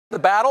the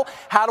battle.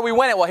 How do we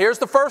win it? Well, here's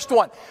the first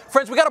one.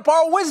 Friends, we got to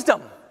borrow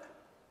wisdom.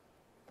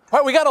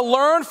 Right, we got to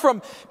learn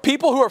from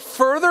people who are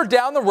further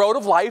down the road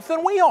of life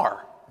than we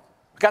are.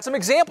 We've got some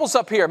examples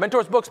up here.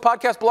 Mentors, books,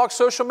 podcasts, blogs,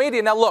 social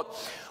media. Now look,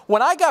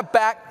 when I got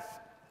back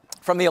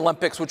from the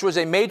Olympics, which was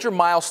a major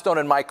milestone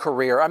in my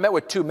career, I met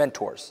with two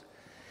mentors.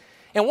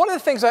 And one of the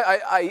things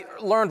I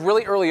learned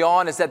really early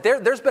on is that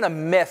there's been a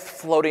myth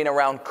floating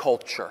around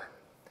culture.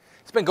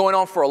 It's been going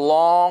on for a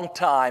long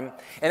time,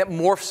 and it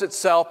morphs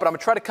itself, but I'm going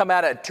to try to come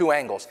at it at two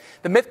angles.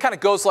 The myth kind of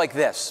goes like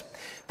this.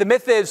 The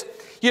myth is,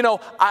 you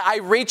know, I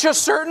reach a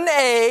certain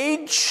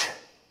age,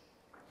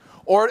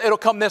 or it'll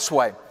come this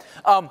way.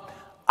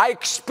 I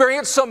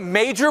experience some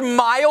major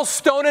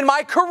milestone in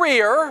my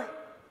career,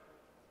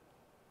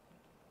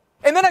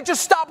 and then I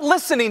just stop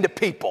listening to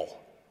people.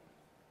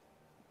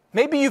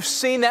 Maybe you've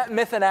seen that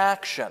myth in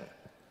action.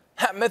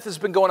 That myth has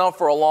been going on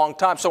for a long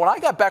time. So when I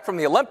got back from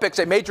the Olympics,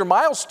 a major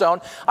milestone,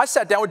 I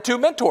sat down with two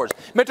mentors.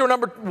 Mentor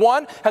number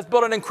one has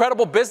built an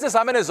incredible business.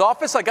 I'm in his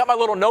office. I got my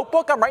little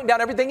notebook. I'm writing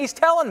down everything he's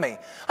telling me.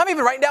 I'm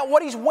even writing down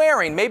what he's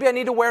wearing. Maybe I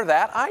need to wear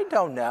that. I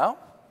don't know.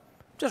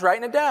 Just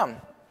writing it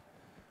down.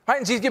 Right?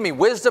 And he's giving me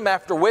wisdom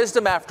after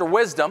wisdom after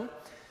wisdom.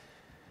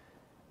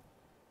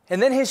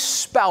 And then his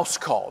spouse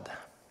called.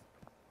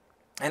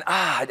 And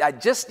I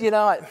just didn't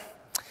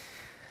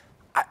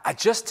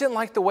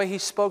like the way he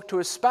spoke to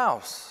his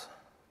spouse.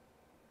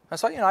 And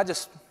so, I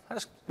just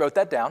wrote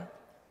that down.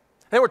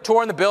 They were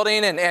touring the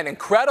building, and an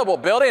incredible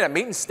building, and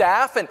meeting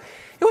staff, and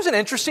it was an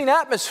interesting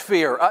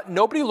atmosphere.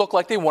 Nobody looked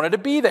like they wanted to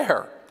be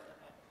there.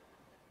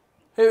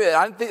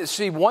 I didn't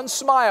see one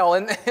smile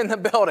in the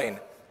building.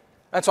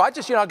 And so I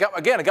just, I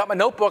got my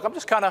notebook. I'm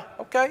just kind of,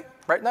 okay,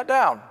 writing that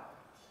down.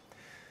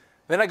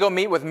 Then I go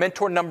meet with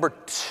mentor number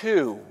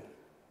two.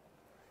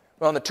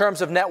 Well, in the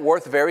terms of net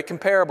worth, very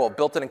comparable.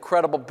 Built an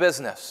incredible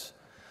business.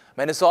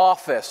 I'm in his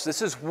office.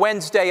 This is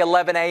Wednesday,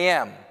 11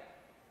 a.m.,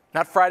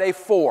 not Friday,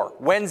 4.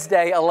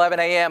 Wednesday, 11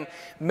 a.m.,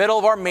 middle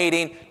of our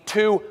meeting,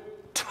 two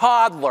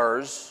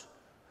toddlers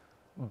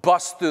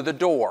bust through the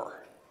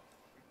door.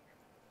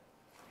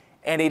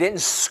 And he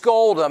didn't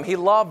scold them. He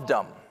loved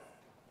them.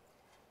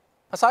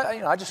 So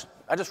I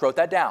just wrote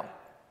that down.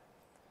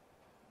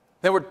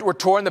 Then we're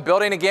touring the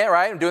building again,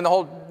 right? I'm doing the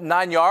whole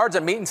 9 yards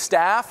and meeting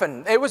staff,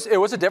 and it was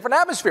a different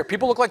atmosphere.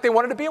 People looked like they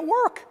wanted to be at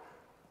work.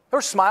 There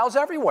were smiles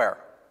everywhere.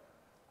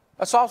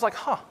 So I was like,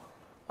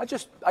 I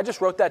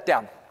just wrote that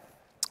down.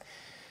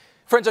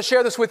 Friends, I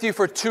share this with you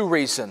for two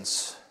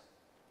reasons.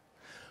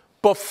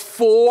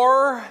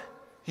 Before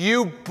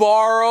you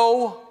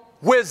borrow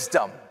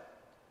wisdom,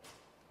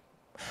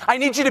 I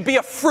need you to be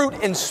a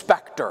fruit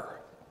inspector.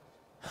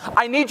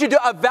 I need you to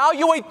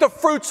evaluate the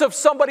fruits of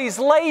somebody's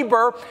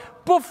labor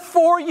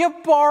before you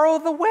borrow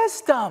the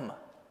wisdom.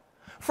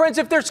 Friends,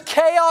 if there's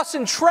chaos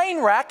and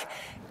train wreck,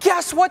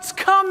 guess what's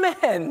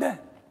coming?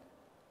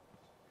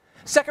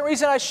 Second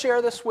reason I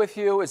share this with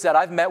you is that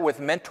I've met with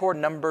mentor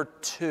number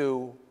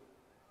two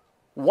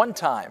one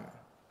time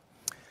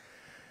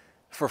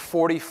for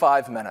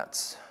 45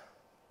 minutes.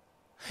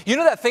 You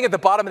know that thing at the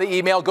bottom of the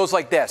email goes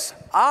like this: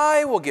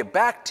 I will get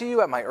back to you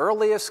at my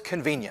earliest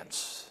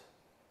convenience.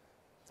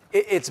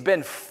 It's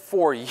been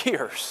 4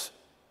 years.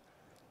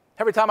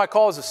 Every time I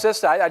call his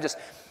assistant, I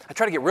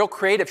try to get real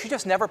creative. She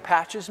just never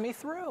patches me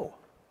through.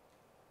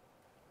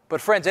 But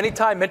friends,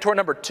 anytime mentor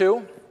number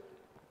two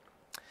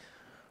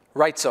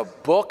writes a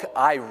book,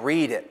 I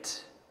read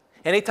it.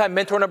 Anytime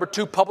mentor number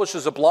two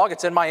publishes a blog,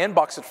 it's in my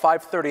inbox at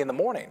 5:30 in the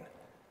morning.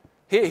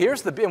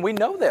 And we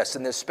know this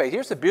in this space.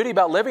 Here's the beauty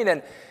about living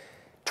in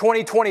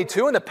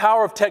 2022 and the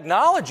power of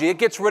technology. It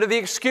gets rid of the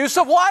excuse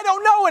of, well, I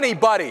don't know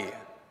anybody.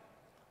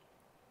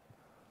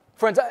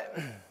 Friends,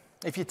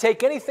 if you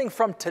take anything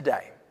from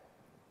today,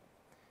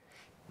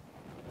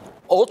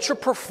 ultra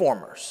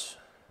performers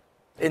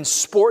in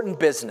sport and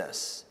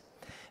business,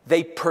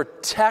 they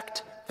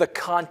protect the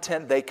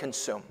content they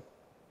consume.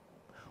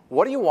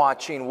 What are you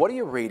watching? What are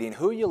you reading?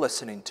 Who are you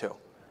listening to?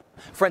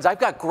 Friends, I've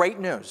got great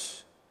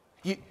news.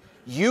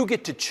 You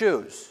get to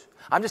choose.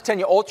 I'm just telling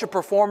you, ultra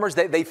performers,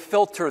 they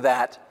filter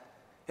that,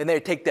 and they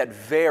take that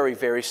very,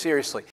 very seriously.